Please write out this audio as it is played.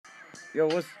Yo,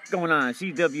 what's going on?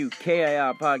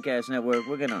 CWKIR Podcast Network.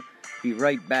 We're going to be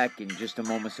right back in just a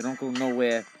moment, so don't go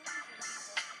nowhere.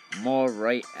 More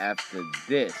right after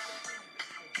this.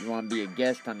 You want to be a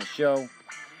guest on the show?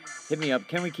 Hit me up,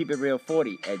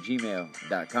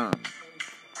 canwekeepitreal40@gmail.com.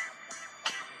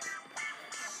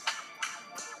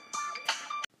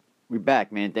 We're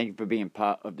back, man. Thank you for being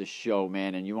part of the show,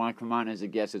 man. And you want to come on as a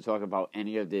guest to talk about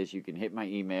any of this, you can hit my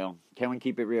email,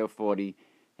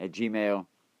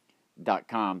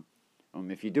 canwekeepitreal40@gmail.com.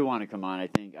 If you do want to come on,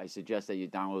 I suggest that you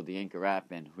download the Anchor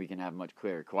app and we can have much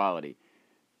clearer quality.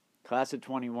 Class of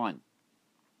 21.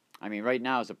 Right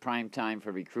now is a prime time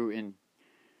for recruiting,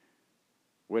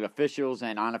 with officials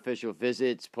and unofficial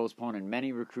visits postponing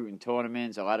many recruiting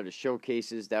tournaments. A lot of the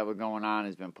showcases that were going on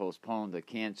has been postponed or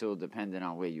canceled depending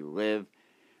on where you live.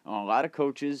 A lot of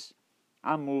coaches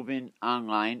are moving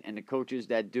online, and the coaches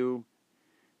that do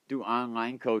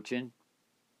online coaching,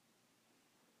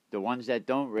 the ones that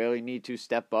don't really need to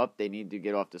step up. They need to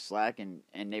get off the slack, and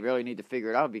they really need to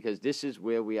figure it out, because this is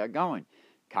where we are going.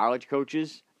 College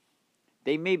coaches,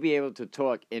 they may be able to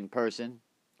talk in person,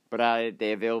 but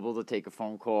they're available to take a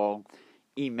phone call,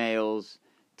 emails,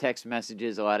 text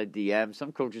messages, a lot of DMs.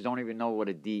 Some coaches don't even know what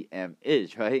a DM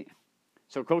is, right?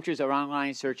 So coaches are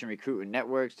online searching recruiting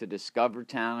networks to discover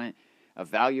talent,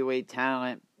 evaluate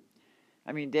talent.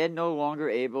 They're no longer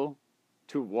able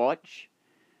to watch,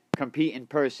 compete in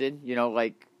person,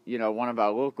 like one of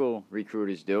our local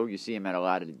recruiters do. You see them at a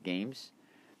lot of the games.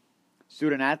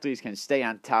 Student athletes can stay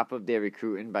on top of their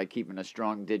recruiting by keeping a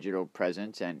strong digital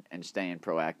presence and staying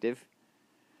proactive.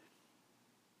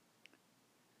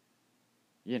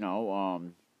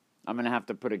 I'm going to have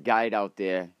to put a guide out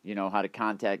there, how to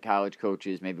contact college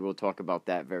coaches. Maybe we'll talk about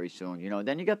that very soon.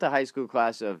 Then you got the high school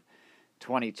class of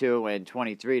 22 and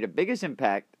 23. The biggest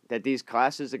impact that these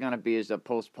classes are going to be is the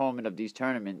postponement of these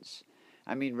tournaments.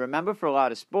 Remember, for a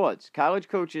lot of sports, college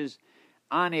coaches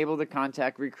aren't able to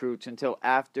contact recruits until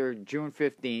after June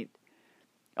 15th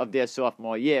of their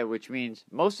sophomore year, which means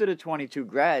most of the 22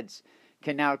 grads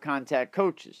can now contact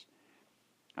coaches.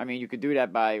 You could do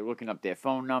that by looking up their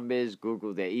phone numbers,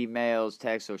 Google their emails,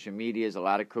 text, social medias. A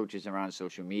lot of coaches are on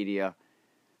social media.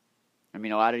 A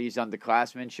lot of these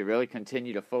underclassmen should really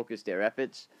continue to focus their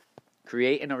efforts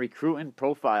creating a recruiting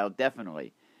profile,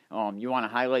 definitely. You want to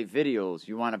highlight videos.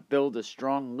 You want to build a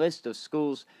strong list of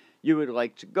schools you would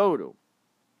like to go to.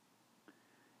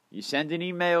 You send an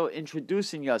email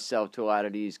introducing yourself to a lot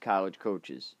of these college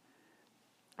coaches.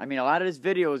 A lot of this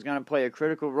video is going to play a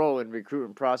critical role in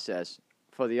recruiting process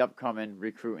for the upcoming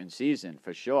recruiting season,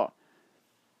 for sure.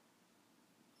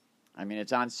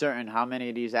 It's uncertain how many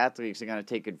of these athletes are going to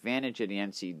take advantage of the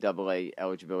NCAA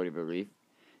eligibility relief.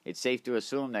 It's safe to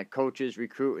assume that coaches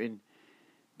recruiting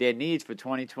their needs for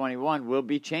 2021 will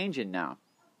be changing now.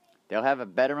 They'll have a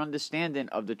better understanding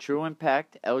of the true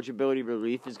impact eligibility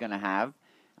relief is going to have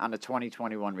on the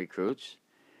 2021 recruits.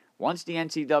 Once the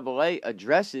NCAA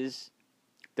addresses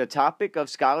the topic of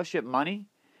scholarship money,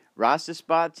 roster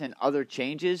spots, and other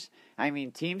changes,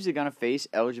 teams are going to face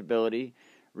eligibility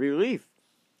relief.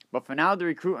 But for now, the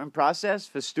recruitment process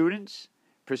for students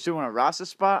pursuing a roster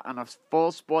spot on a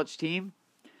fall sports team,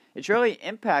 it's really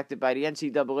impacted by the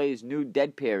NCAA's new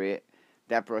dead period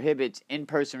that prohibits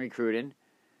in-person recruiting.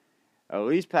 At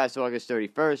least past August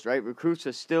 31st, right? Recruits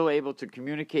are still able to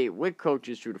communicate with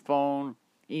coaches through the phone,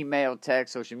 email,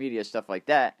 text, social media, stuff like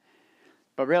that.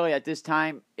 But really, at this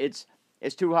time, it's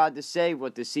too hard to say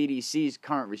what the CDC's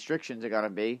current restrictions are going to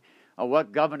be, or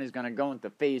what governor is going to go into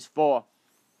Phase 4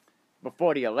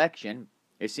 before the election.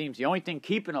 It seems the only thing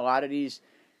keeping a lot of these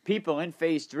people in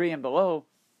Phase 3 and below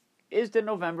is the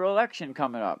November election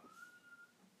coming up.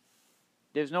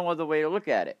 There's no other way to look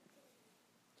at it.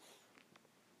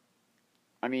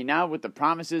 Now with the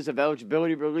promises of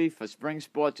eligibility relief for spring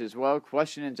sports as well,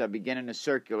 questions are beginning to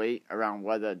circulate around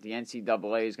whether the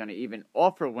NCAA is going to even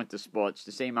offer winter sports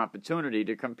the same opportunity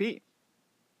to compete.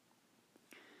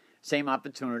 Same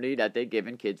opportunity that they're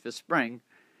giving kids for spring.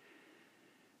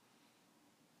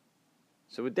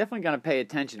 So we're definitely going to pay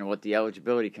attention to what the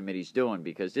eligibility committee is doing,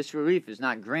 because this relief is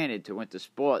not granted to winter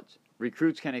sports.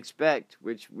 Recruits can expect,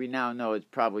 which we now know it's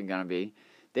probably going to be,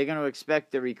 they're going to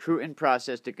expect the recruiting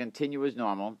process to continue as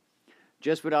normal,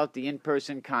 just without the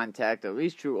in-person contact, at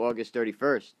least through August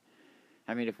 31st.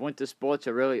 If winter sports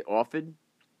are really offered,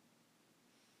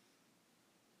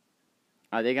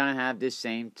 are they going to have this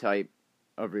same type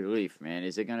of relief, man?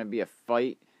 Is it going to be a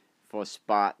fight for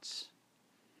spots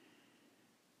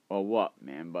or what,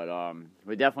 man? But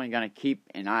we're definitely going to keep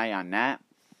an eye on that.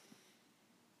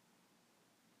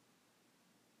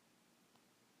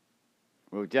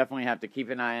 We'll definitely have to keep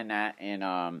an eye on that,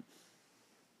 and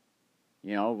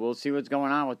We'll see what's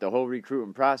going on with the whole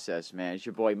recruiting process, man. It's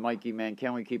your boy Mikey, man.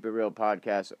 Can We Keep It Real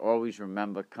podcast? Always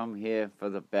remember, come here for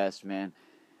the best, man.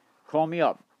 Call me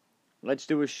up. Let's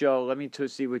do a show. Let me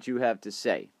see what you have to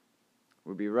say.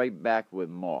 We'll be right back with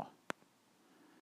more.